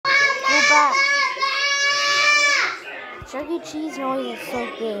back. Chuck E. Cheese noise is so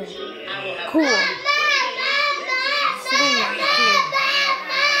good. Cool.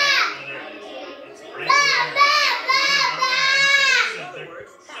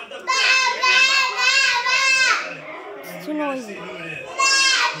 It's too noisy.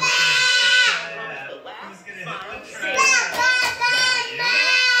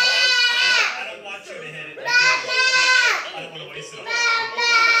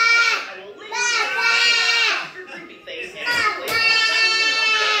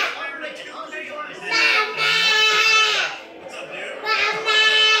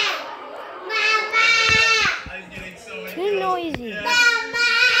 Too noisy.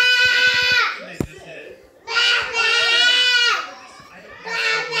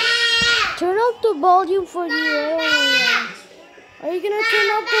 Turn up the volume for the area. Are you gonna turn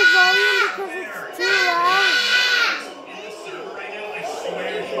up the volume because it's too loud?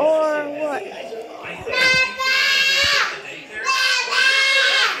 Or what?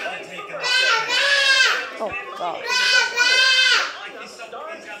 Oh God.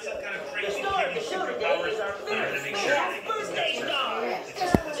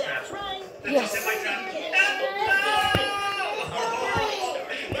 Yes.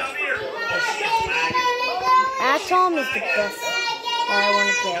 Atom is the best that I want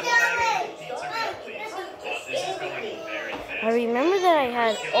to get. I remember that I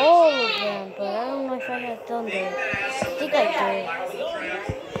had all of them, but I don't know if I had Thunder. I think I did.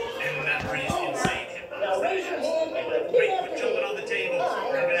 Jumping on the table.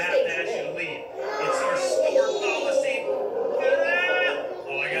 We're gonna have to ask you to leave. It's our store policy.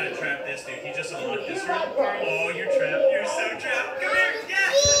 Oh, I gotta trap this dude. He just unlocked this room. Oh, you're trapped. You're so trapped. Come here.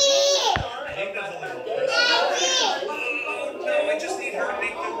 Yes. I think that's only one person. Oh no, I just need her to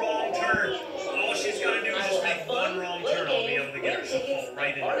make the wrong turn. All she's gotta do is just make one wrong turn. I'll be able to get her. She'll fall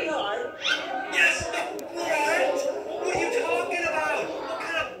right in. Yes. What? What are you talking about? What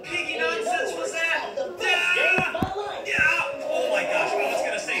kind of piggy nonsense was that?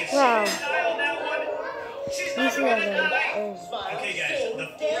 Wow. She's not gonna die. Okay, guys, the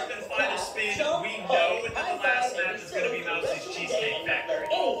fourth and final spin. We know that the last match is going to be Mousie's Cheesecake Factory.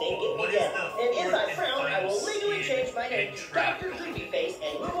 What is the fourth and final spin in trap? We're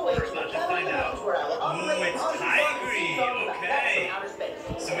about to find out. Ooh, it's Tigream. Okay.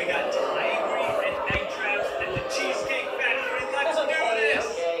 So we got Tigream and Egg Traps and the Cheesecake Factory. Let's do this.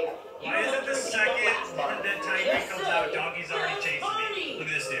 Why is it the second that Tigream comes out? Doggy's already chasing me. Look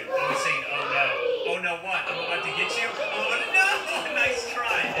at this dude. Oh, he's saying, oh no. Oh no, what? I'm about to get you? Oh no! Nice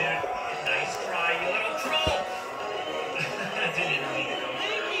try, dude. Nice try, you little troll. Didn't even need it.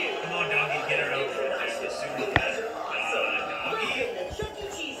 Come on, Doggy, get her over it, dude. The super better. Doggy.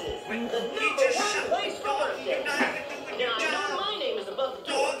 He just shut the Doggy. You're not even doing your job.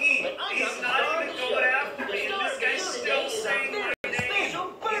 Doggy, he's not even going after me. And this guy's still saying my name.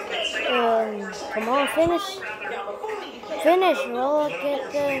 Come on, finish. Finish, roll,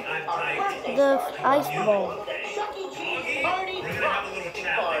 get the ice ball. We're gonna have a little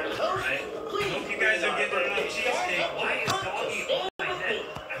chat later, right? I hope you guys are getting enough cheesecake. Why is Doggy on my head?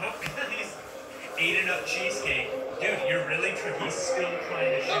 I hope he's ate enough cheesecake. Dude, you're really he's still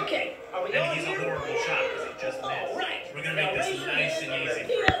trying to shoot. Okay, And he's a horrible shot because he just missed. We're gonna make this nice and easy for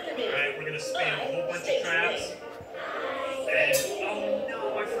him. Alright, we're gonna spam a whole bunch of traps. And oh no,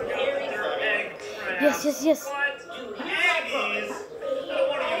 I forgot that they're egg traps. Yes. What? Eggies? I don't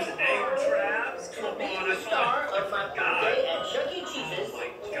want to use egg traps. Come on, I forgot. Oh my gosh.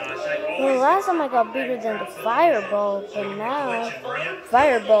 Well, last time I got bigger than the fireball, but now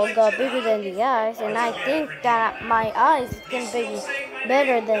fireball got bigger than the ice, and I think that my ice is gonna be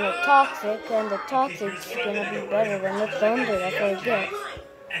better than the toxic, and the toxic is gonna be better than the thunder that I get.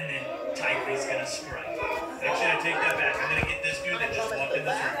 And then Tigream's gonna strike. Actually, I take that back. I'm gonna get this dude that just walked in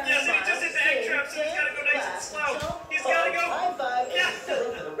this room. Yes, he just hit the egg trap, so he's gotta go nice and slow. He's gotta go. Yes.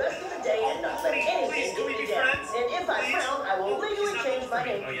 Please, can we be friends? And if I frown, I will legally change my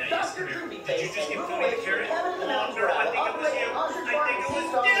name to Dr. Droopy Face and move away from the cabin in the mountains where I will operate an ostrich-farm and sea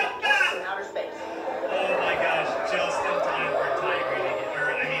stalls and bats in outer space. Oh my gosh, just in time for Tigream to get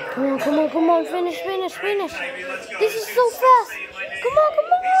hurt. Come on, finish. Tigream, let's go. This is so fast. Come on.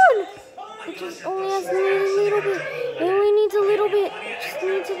 It just only has a little bit. It only needs a little bit. Just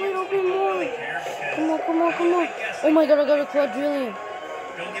needs a little bit more. Come on. Oh my god, I got a quadrillion.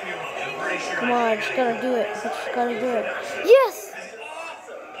 Don't get me wrong, I'm pretty sure. Come on, I just gotta do it. Yes!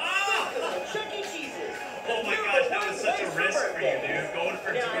 Oh my gosh, that was such a risk for you, dude. Going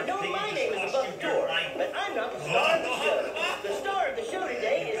for 2 piggy just cost you your life. But I'm not the star of the show. The star of the show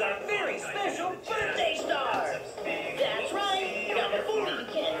today is our very special birthday star. That's right. Now before you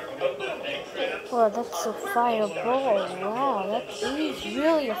can. Wow, that's a fireball. Wow, that is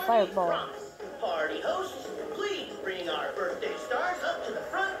really a fireball. Party hosts, please bring our birthday stars up to the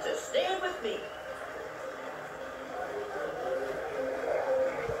front to stand with me.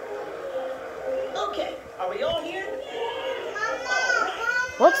 Okay, are we all here?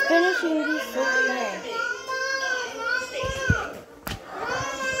 What's finishing these so fast?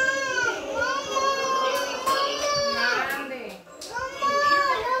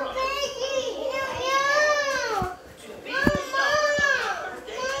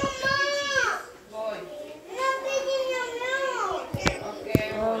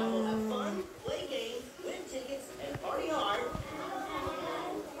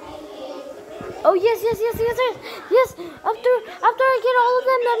 Oh yes. After I get all of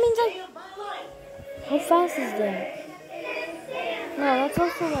them, that means how fast is that? No, that's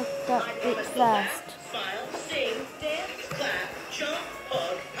also like that bit fast. Smile, sing, dance, clap, jump,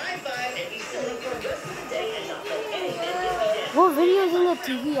 hug, high five, and be silly for the rest of the day and not let anything get you down. What video's in the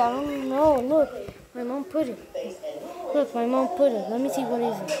TV? I don't know. Look, my mom put it. Look, my mom put it. Let me see, what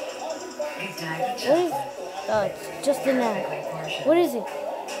is it? What is it? Oh, it's just an ad. What is it?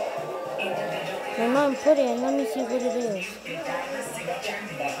 My mom put it, and let me see what it is.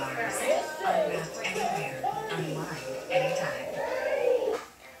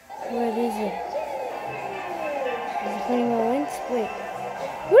 What is it? Is it putting my wings? Wait.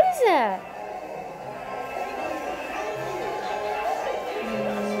 What is that?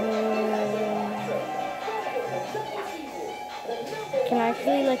 Can I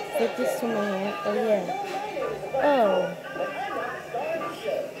actually like fit this to my hand? Oh yeah. Oh.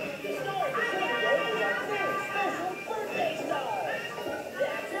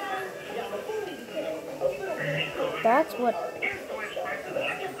 That's what.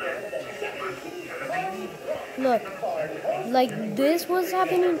 Look, like this was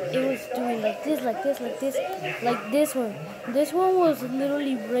happening. It was doing like this, like this, like this, like this one. This one was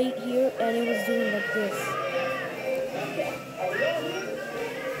literally right here, and it was doing like this.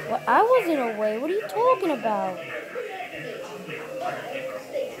 Well, I wasn't away. What are you talking about?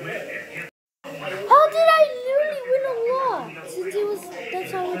 How did I literally win a lot? Since it was,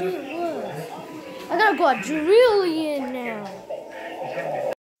 that's how it was. I got a quadrillion now.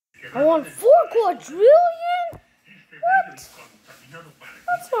 I won 4 quadrillion? What?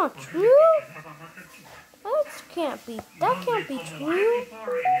 That's not true. That can't be true.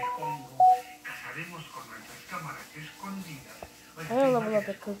 I don't level up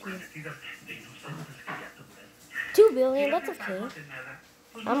a cookie. 2 billion, that's okay.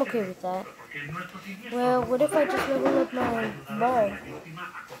 I'm okay with that. Well, what if I just level up my ball?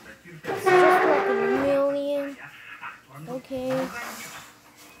 It's just like a million. Okay.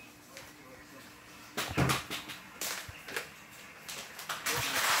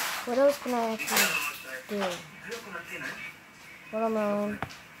 What else can I actually do? Watermelon.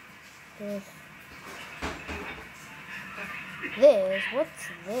 This. This? What's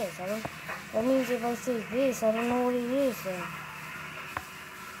this? I don't. That means if I say this, I don't know what it is then.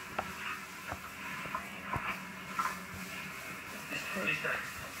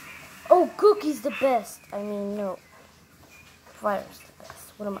 Oh, cookie's the best. I mean, no. Fire's the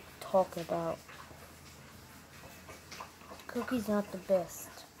best. What am I talking about? Cookie's not the best.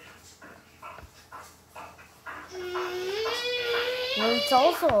 Well, it's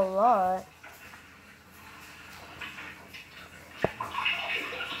also a lot.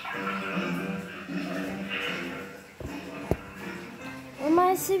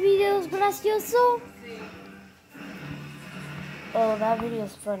 ¿Mamá, ese video es gracioso? Oh, that video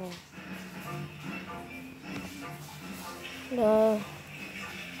is funny. No.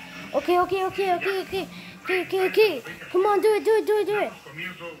 Okay. Come on, do it.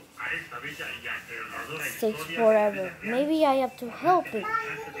 It takes forever. Maybe I have to help it.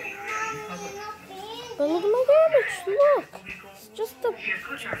 But look at my damage. Look. It's just a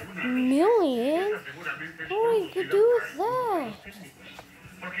million. What are you going to do with that?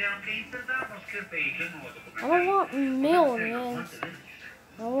 I don't want millions.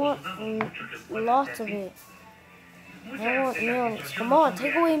 I want lots of it. I want millions. Come on,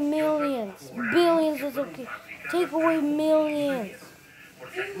 take away millions. Billions is okay. Take away millions.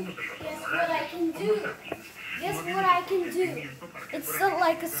 Guess what I can do? It's not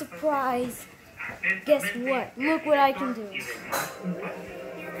like a surprise. Guess what? Look what I can do.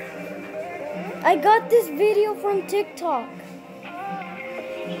 I got this video from TikTok.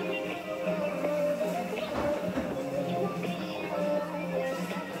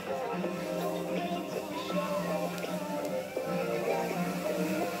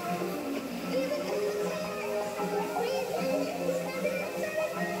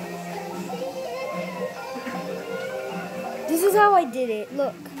 This is how I did it.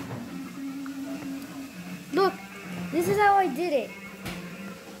 Look. Look. This is how I did it.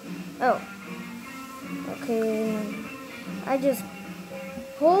 Oh. Okay. I just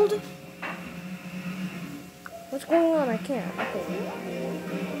hold. What's going on? I can't. Okay.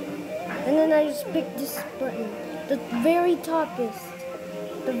 And then I just pick this button. The very top is.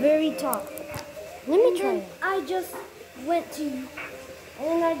 The very top. Let me try. I just went to.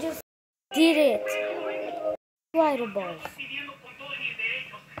 And I just did it. Spider balls.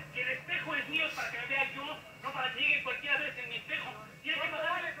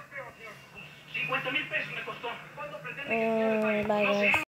 Bye guys.